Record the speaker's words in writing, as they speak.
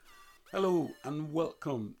Hello and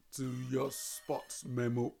welcome to your Sports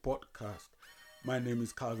Memo podcast. My name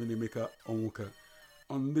is Calvin Emeka Onwuka.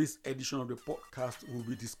 On this edition of the podcast, we'll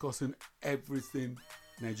be discussing everything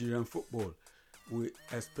Nigerian football,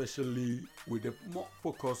 especially with a more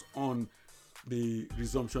focus on the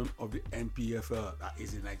resumption of the NPFL, that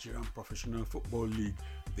is the Nigerian Professional Football League,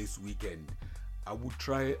 this weekend. I will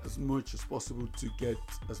try as much as possible to get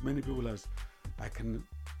as many people as I can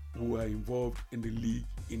who are involved in the league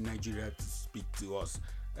in Nigeria to speak to us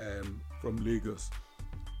from Lagos.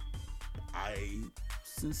 I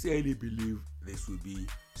sincerely believe this will be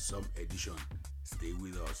some edition. Stay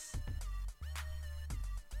with us.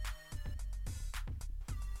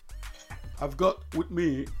 I've got with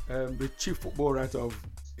me the chief football writer of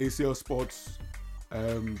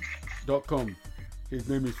ACLsports.com. His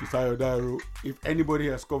name is Fisayo Dairo. If anybody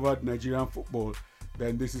has covered Nigerian football,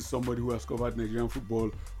 then this is somebody who has covered Nigerian football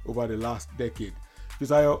over the last decade.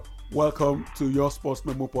 Fisayo, welcome to your Sports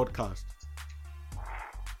Memo podcast.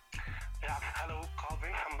 Yeah, hello,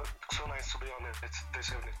 Calvin. So nice to be on it this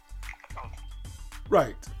evening.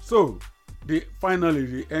 Right. So, finally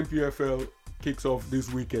the NPFL kicks off this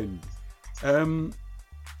weekend.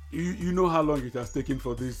 You know how long it has taken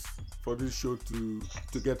for this show to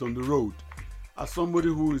get on the road. As somebody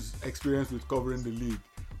who is experienced with covering the league,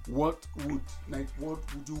 what would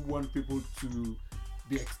you want people to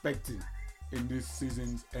be expecting in this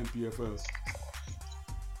season's NPFL?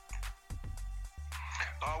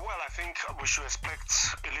 Well, I think we should expect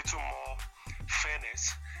a little more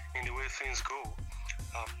fairness in the way things go.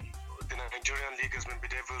 The Nigerian league has been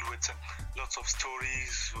bedeviled with lots of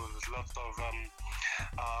stories, with lots of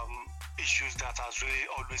issues that has really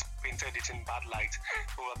always painted it in bad light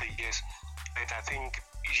over the years. And I think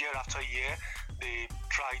year after year, they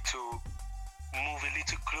try to move a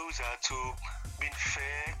little closer to being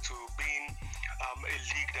fair, to being a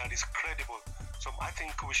league that is credible. So I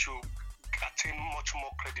think we should attain much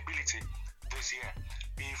more credibility this year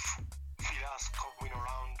if fillers coming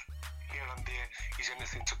around here and there is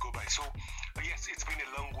anything to go by. So yes, it's been a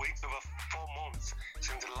long wait, over 4 months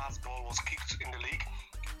since the last ball was kicked in the league.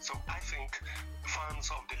 So I think fans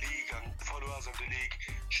of the league and followers of the league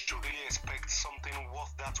should really expect something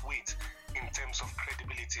worth that wait in terms of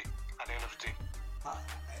credibility at the end of the day.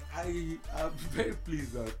 I am very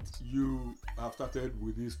pleased that you have started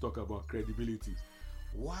with this talk about credibility.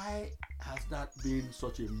 Why has that been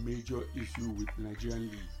such a major issue with the Nigerian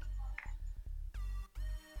league?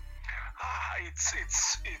 It's a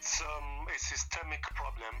systemic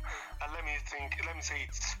problem, and let me say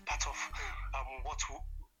it's part of what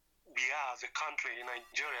we are as a country in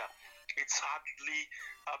Nigeria. It's hardly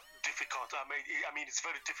difficult. I mean, it's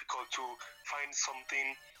very difficult to find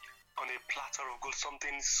something on a platter of gold,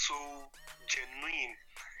 something so genuine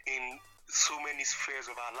in so many spheres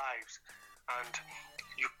of our lives, and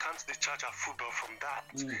you can't discharge our football from that.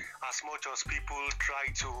 As much as people try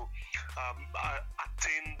to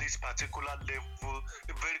attain this particular level,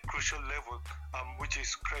 a very crucial level, which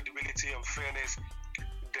is credibility and fairness,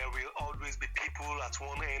 there will always be people at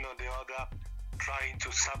one end or the other trying to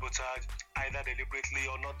sabotage, either deliberately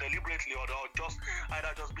or not deliberately, or just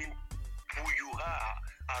being who you are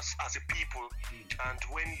as a people. And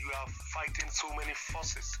when you are fighting so many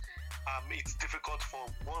forces, it's difficult for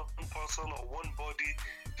one person or one body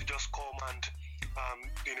to just come and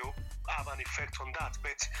have an effect on that.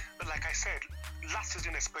 But like I said, last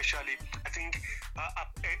season especially, I think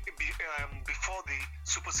before the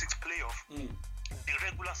Super 6 playoff, the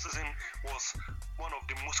regular season was one of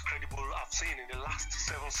the most credible I've seen in the last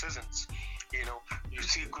 7 seasons. You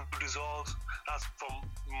see good results. That's from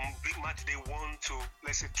big match day 1 to,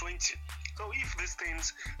 let's say, 20. So if these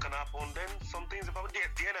things can happen, then some things about the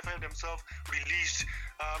NFL themselves released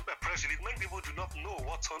a press release. Many people do not know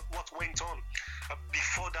what went on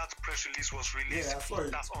before that press release was released. Yeah,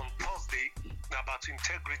 that's on Thursday, about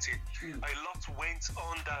integrity. A lot went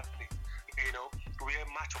on that. Where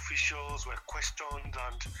match officials were questioned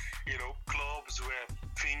and, clubs were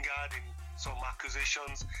fingered in some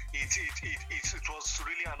accusations. It was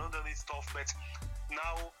really another stuff, but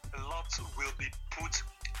now a lot will be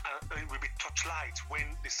will be touchlight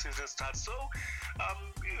when the season starts. So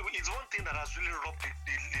it's one thing that has really robbed the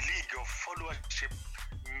league of followership.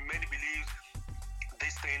 Many believe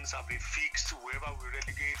these things have been fixed. Whoever we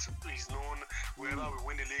relegate is known. Whoever we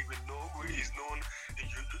win the league, we know is known. You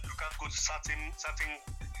can't go to certain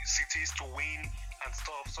cities to win and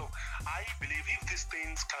stuff. So I believe if these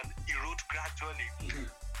things can erode gradually,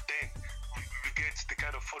 then we get the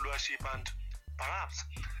kind of followership and perhaps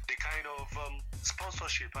the kind of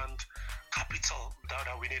sponsorship and capital that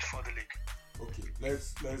we need for the league. Okay,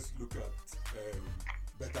 let's look at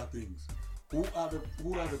better things. Who are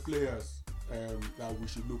the players that we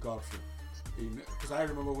should look out for? Because I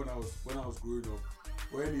remember when I was growing up,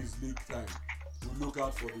 when it's league time, we look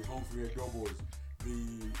out for the Humphrey Doubles,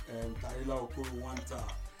 the Taila Okoro Wanta,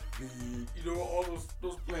 all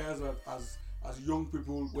those players that as young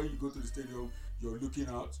people, when you go to the stadium, you're looking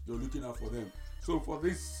out for them. So for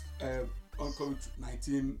this oncoming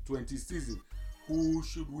 1920 season, who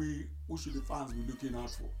should the fans be looking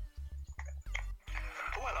out for?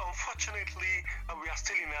 Well, unfortunately, we are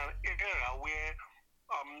still in an era where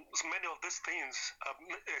many of these things,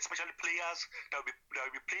 especially players that will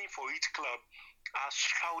be playing for each club, are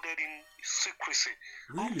shrouded in secrecy.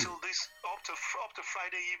 Really? Up to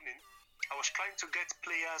Friday evening, I was trying to get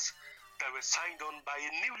players that were signed on by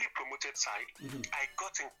a newly promoted side. Mm-hmm. I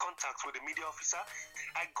got in contact with the media officer.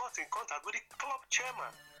 I got in contact with the club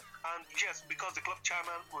chairman. And yes, because the club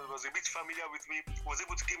chairman was a bit familiar with me, was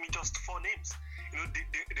able to give me just 4 names.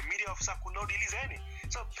 The media officer could not release any.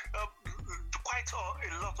 So quite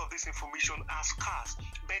a lot of this information are scarce.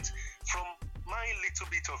 But from my little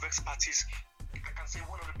bit of expertise, I can say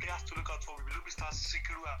one of the players to look out for will be Lobby Stars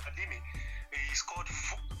Sikiru Ademi. He scored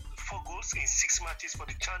 4 goals in 6 matches for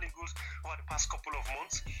the Chan Eagles over the past couple of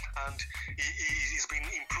months, and he's been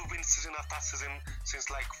improving season after season since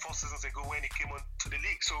like 4 seasons ago when he came on to the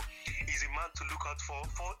league. So he's a man to look out for.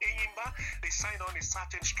 For Enyimba, they signed on a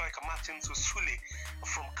certain striker, Martin Susule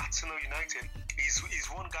from Katsina United. He's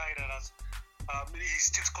one guy that has he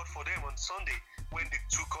still scored for them on Sunday when they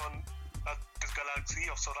took on this Galaxy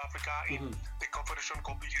of South Africa in the Confederation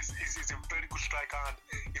Cup. He's a very good striker, and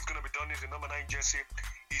he's going to be done in the number 9 jersey.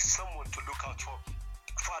 He's someone to look out for.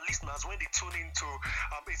 For our listeners, when they tune into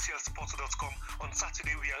aclsports.com on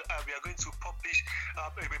Saturday, we are going to publish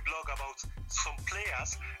a blog about some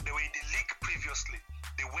players that were in the league previously.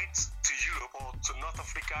 They went to Europe or to North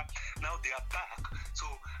Africa. Now they are back. So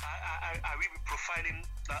I will be profiling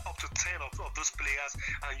up to 10 of those players,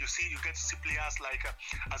 and you get to see players like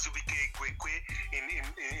Azubike Gwekwe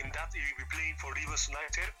in that he will be playing for Rivers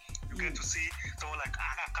United. You get to see someone like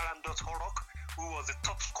Kalandot Horok, who was the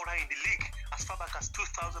top scorer in the league as far back as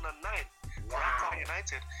 2009 for Aqua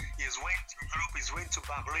United. He's went to Europe, he's went to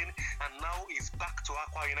Bahrain, and now he's back to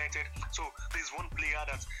Aqua United. So there's one player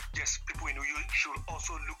that people in you should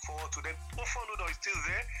also look forward to. Then Ofonudo is still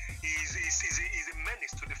there. He's a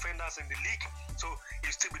menace to defenders in the league. So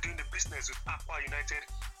he'll still be doing the business with Aqua United.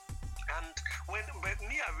 And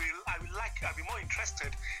I'll be more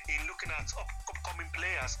interested in looking at upcoming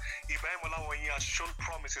players. Ibrahim Olawoyin has shown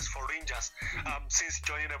promises for Rangers since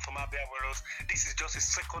joining them from Abia Warriors. This is just his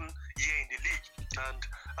 2nd year in the league, and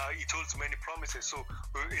it holds many promises. So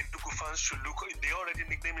Enugu fans should look. They already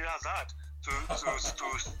nicknamed him Hazard to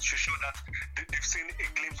show that they've seen a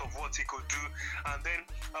glimpse of what he could do. And then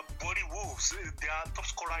Body Wolves, their top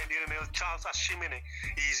scorer in the NNL, Charles Ashimene,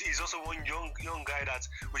 is also one young guy that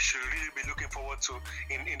we should really be looking forward to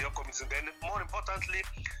in the upcoming season. Then more importantly,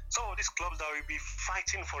 some of these clubs that will be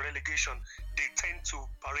fighting for relegation, they tend to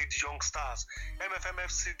parade young stars.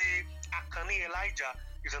 MFMFCD, Akani Elijah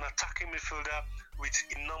is an attacking midfielder with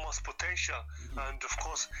enormous potential, and of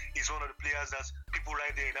course he's one of the players that people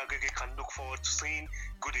right there in Agege can look forward to seeing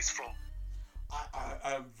goodies from.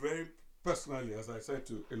 I am very personally, as I said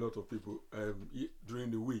to a lot of people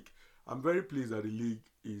during the week, I'm very pleased that the league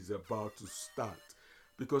is about to start,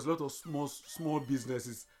 because a lot of small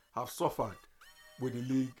businesses have suffered with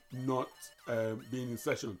the league not being in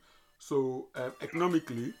session. So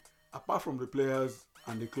economically, apart from the players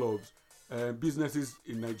and the clubs, businesses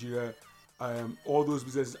in Nigeria, all those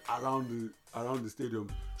businesses around the stadium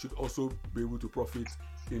should also be able to profit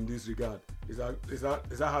in this regard. Is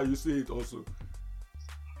that how you see it also?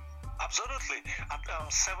 Absolutely.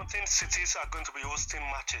 17 cities are going to be hosting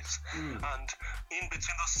matches, and in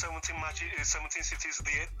between those 17 cities,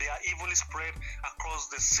 they are evenly spread across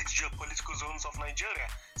the 6 geopolitical zones of Nigeria.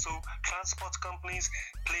 So transport companies,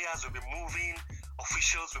 players will be moving,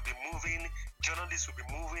 officials will be moving, journalists will be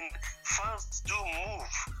moving, fans do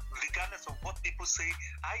move regardless of what people say.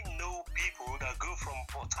 I know people that go from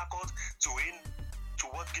Port Harcourt to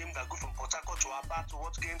watch games, that go from Port Harcourt to Aba to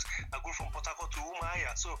watch games, that go from Port Harcourt to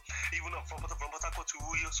Umuahia. So even from Port Harcourt to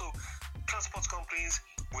Uyo. So transport companies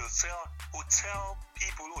will sell hotel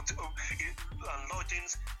people and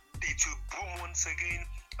lodgings. It will boom once again.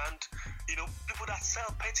 And people that sell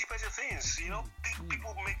petty things,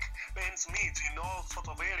 people make ends meet in all sorts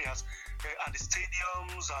of areas, at the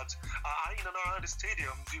stadiums, in and around the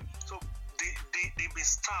stadiums. So they've been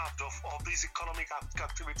starved of these economic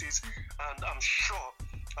activities, and I'm sure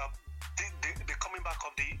the coming back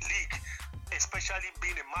of the league, especially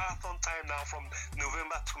being a marathon time now from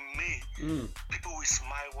November to May, people will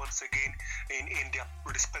smile once again in their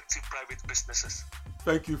respective private businesses.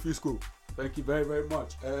 Thank you, Fisco. Thank you very, very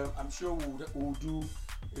much. I'm sure we'll do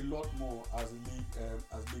a lot more as the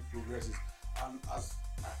league progresses, and as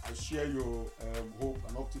I share your hope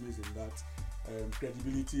and optimism that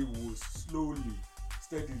credibility will slowly,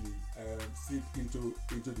 steadily seep into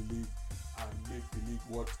the league and make the league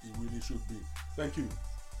what it really should be. Thank you.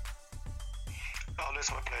 Always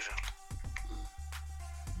my pleasure.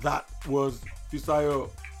 That was Fisayo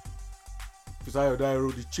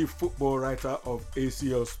Dairo, the chief football writer of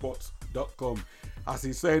ACLsports.com. As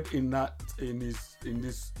he said in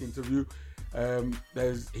this interview,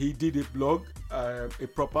 he did a blog, a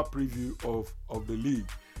proper preview of the league,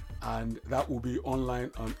 and that will be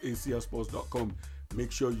online on ACLsports.com.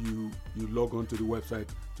 Make sure you log on to the website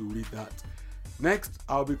to read that. Next,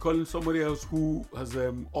 I'll be calling somebody else who has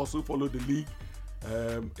also followed the league.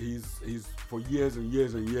 He's for years and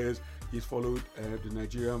years and years he's followed the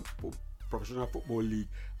Nigerian Professional Football League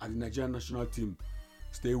and the Nigerian national team.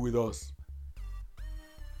 Stay with us.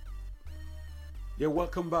 Yeah,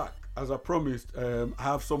 welcome back. As I promised, I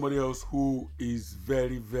have somebody else who is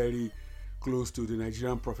very, very close to the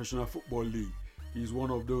Nigerian Professional Football League. He's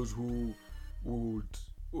one of those who would,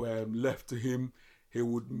 left to him, he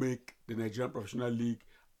would make the Nigerian Professional League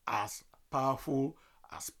as powerful,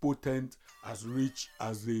 as potent, as rich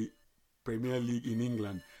as the Premier League in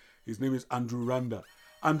England. His name is Andrew Randa.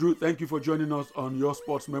 Andrew, thank you for joining us on your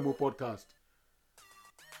Sports Memo podcast.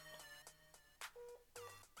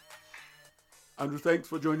 Andrew, thanks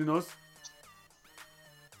for joining us.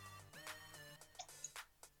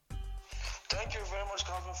 Thank you very much,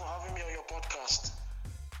 Calvin, for having me on your podcast.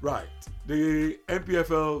 Right. The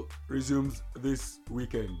NPFL resumes this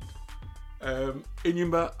weekend.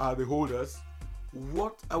 Enyimba are the holders.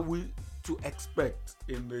 What are we to expect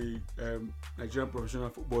in the Nigerian Professional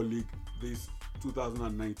Football League this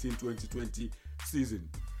 2019-2020 season?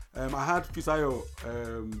 I had Fisayo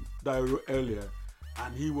Dairo earlier,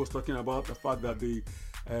 and he was talking about the fact that the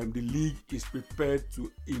league is prepared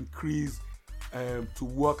to increase, to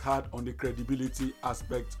work hard on the credibility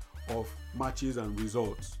aspect of matches and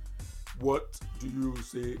results. What do you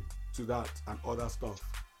say to that and other stuff?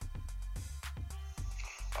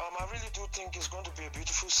 I really do think it's going to be a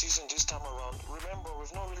beautiful season this time around. Remember,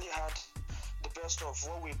 we've not really had the best of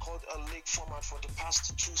what we called a league format for the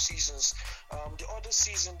past 2 seasons. The other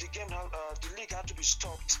season, the league had to be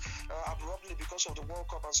stopped abruptly because of the World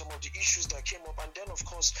Cup and some of the issues that came up, and then of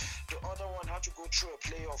course the other one had to go through a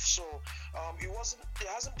playoff. So it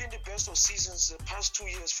hasn't been the best of seasons the past 2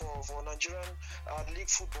 years for Nigerian league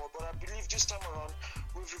football. But I believe this time around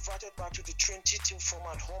we've reverted back to the 20-team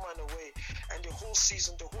format, home and away, and the whole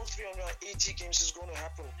season, the whole 380 games is going to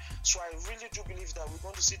happen. So I really do believe that we're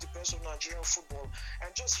going to see the best of Nigerian football.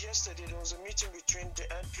 And just yesterday there was a meeting between the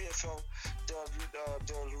NPFL,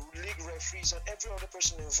 the league referees, and every other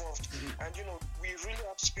person involved. And we really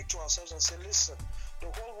have to speak to ourselves and say, listen,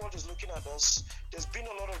 the whole world is looking at us. There's been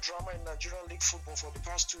a lot of drama in Nigerian league football for the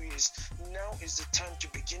past 2 years. Now is the time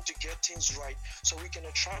to begin to get things right, so we can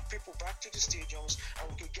attract people back to the stadiums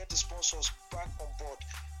and we can get the sponsors back on board.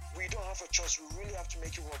 We don't have a choice. We really have to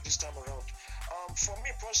make it work this time around. For me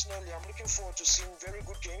personally, I'm looking forward to seeing very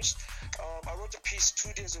good games. I wrote a piece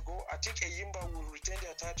 2 days ago. I think Enyimba will retain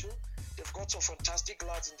their title. They've got some fantastic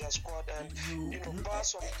lads in their squad, and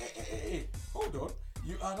hold on.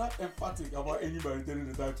 You are not emphatic about anybody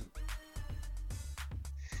retaining the title.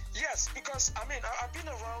 Yes, because I've been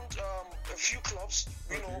around a few clubs,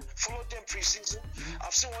 followed them pre-season.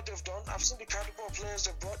 I've seen what they've done. I've seen the caliber of players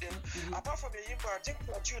they've brought in. Apart from Enyimba, I think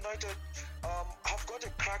Plateau United have got a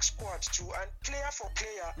crack squad too. And player for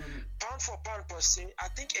player, pound for pound per se, I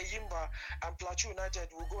think Enyimba and Plateau United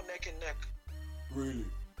will go neck and neck. Really?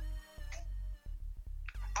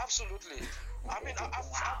 Absolutely. I've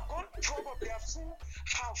gone probably, I've seen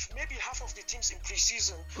maybe half of the teams in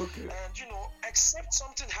pre-season. Okay. And, except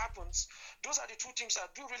something happens, those are the 2 teams I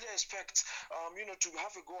do really expect, to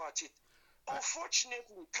have a go at it.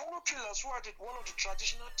 Unfortunately, Kano Pillars, who are one of the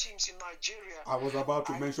traditional teams in Nigeria. I was about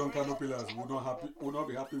to mention Kano Pillars. Would not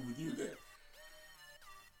be happy with you there.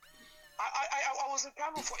 I was in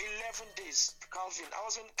Kano for 11 days, Calvin. I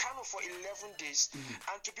was in Kano for 11 days.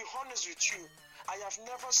 And to be honest with you, I have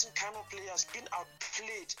never seen Kano players being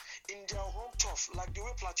outplayed in their home turf like the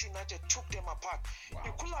way Plateau United took them apart. Wow.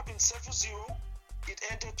 It could have been 7-0, it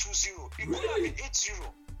ended 2-0. It could have been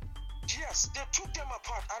 8-0. Yes, they took them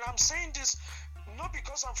apart. And I'm saying this Not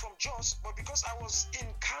because I'm from Jos, but because I was in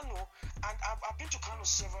Kano, and I've been to Kano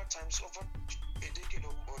several times over a decade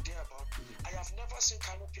or thereabout. I have never seen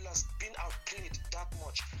Kano Pillars being outplayed that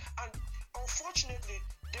much. And unfortunately,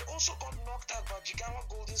 they also got knocked out by Jigawa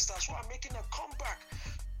Golden Stars, who are making a comeback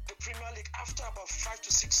the Premier League after about 5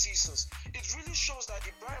 to 6 seasons. It really shows that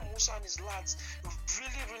Ibrahim Musa and his lads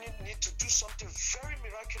really need to do something very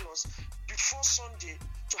miraculous before Sunday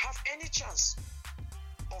to have any chance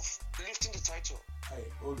of lifting the title. Hey,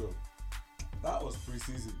 hold on. That was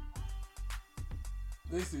pre-season.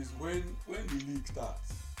 This is when the league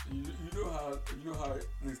starts. You know how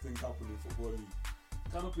this thing happens in football league.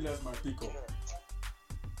 Kano Pillars might pick up.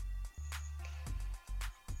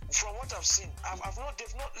 From what I've seen,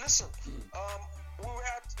 they've not listen. We were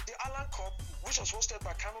at the Alan Cup, which was hosted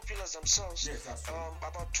by Kano Pillars themselves. Yes, that's true.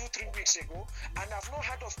 About 2-3 weeks ago, and I've not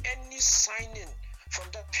heard of any signing from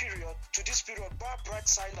that period to this period, bar Brad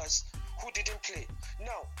Silas, who didn't play.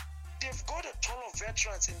 Now, they've got a ton of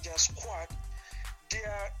veterans in their squad.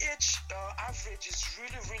 Their age average is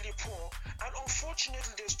really poor, and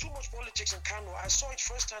unfortunately, there's too much politics in Kano. I saw it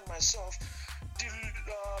firsthand myself.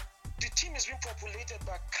 The team is being populated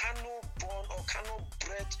by Kano-born or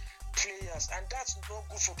Kano-bred players, and that's not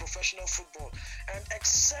good for professional football. And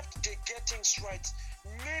except they get things right,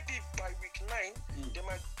 maybe by week 9, they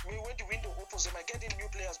might, when the window opens, they might get in new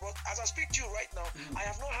players. But as I speak to you right now, I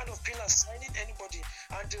have not heard of Pillars signing anybody,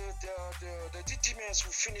 and the DDMS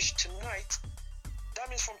will finish tonight. That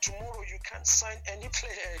means from tomorrow you can't sign any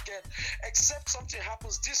player again, except something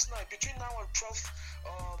happens this night between now and 12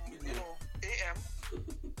 a.m.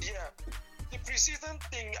 Yeah, the preseason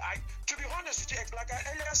thing. To be honest with you, like I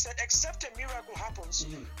earlier said, except a miracle happens.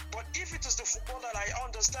 But if it is the football that I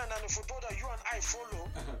understand and the football that you and I follow,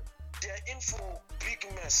 they're in for big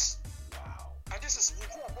mess. Wow. And this is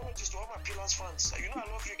apologies to all my Pillars fans. You know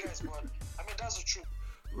I love you guys, but I mean that's the truth.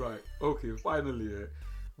 Right. Okay. Finally,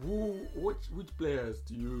 which players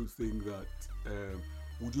do you think that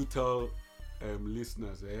would you tell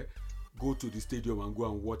listeners go to the stadium and go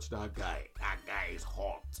and watch that guy? That guy is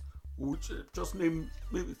hot. Which just name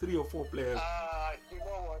maybe 3 or 4 players.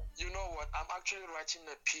 You know what? I'm actually writing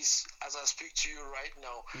a piece as I speak to you right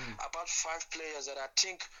now about 5 players that I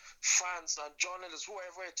think fans and journalists,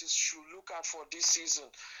 whoever it is, should look out for this season.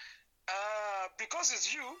 Because it's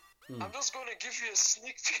you, I'm just going to give you a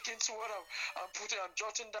sneak peek into what I'm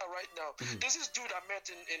jotting down right now. This is dude I met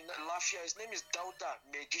in Lafia. His name is Dauda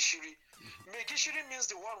Megishiri. Megishiri means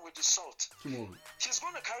the one with the salt. He's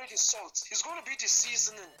going to carry the salt. He's going to be the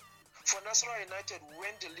seasoning for Nasarawa United when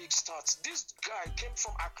the league starts. This guy came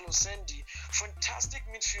from Aklosendi, fantastic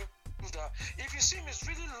midfielder. If you see him, he's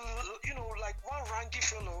really, like one rangy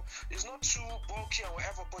fellow. He's not too bulky or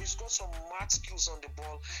whatever, but he's got some mad skills on the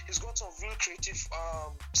ball. He's got some real creative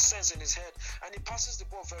sense in his head, and he passes the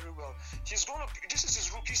ball very well. This is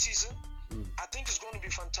his rookie season. I think it's going to be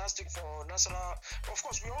fantastic for Nasarawa. Of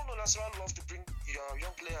course, we all know Nasarawa love to bring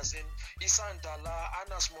young players in. Issa Ndala,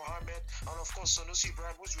 Anas Mohammed, and of course Sanusi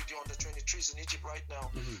Ibrahim, who's with the under-23s in Egypt right now.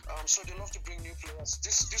 So they love to bring new players.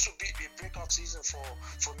 This will be a breakout season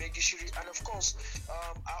for Megishiri. And of course,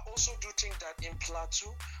 I also do think that in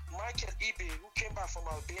Plateau, Michael Ibe, who came back from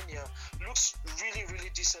Albania, looks really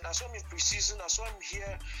decent. I saw him in pre-season. I saw him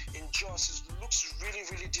here in Jos. He looks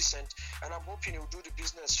really decent, and I'm hoping he'll do the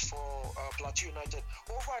business for Plateau United.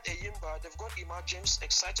 Over at Eyimba, they've got Ima James,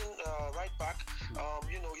 exciting right back.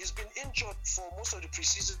 He's been injured for most of the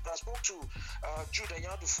preseason. I spoke to Jude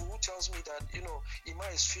Anyadufu, who tells me that Ima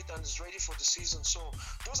is fit and is ready for the season. So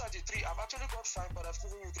those are the 3. I've actually got 5, but I've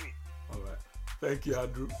given you 3. All right. Thank you,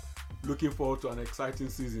 Andrew. Looking forward to an exciting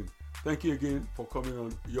season. Thank you again for coming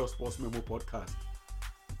on your Sports Memo podcast.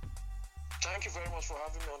 Thank you very much for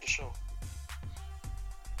having me on the show.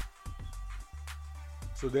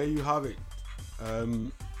 So there you have it.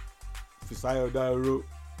 Fisayo Dairo,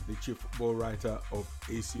 the chief football writer of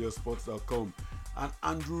ACLSports.com, and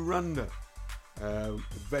Andrew Randa, a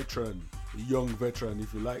young veteran,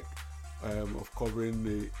 if you like, of covering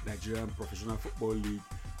the Nigerian Professional Football League,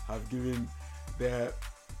 have given their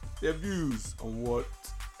views on what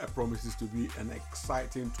promises to be an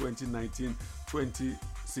exciting 2019-20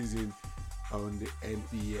 season on the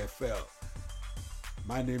NPFL.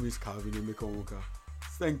 My name is Calvin Emeka Onwuka.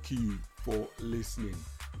 Thank you for listening.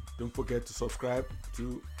 Don't forget to subscribe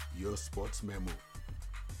to Your Sports Memo.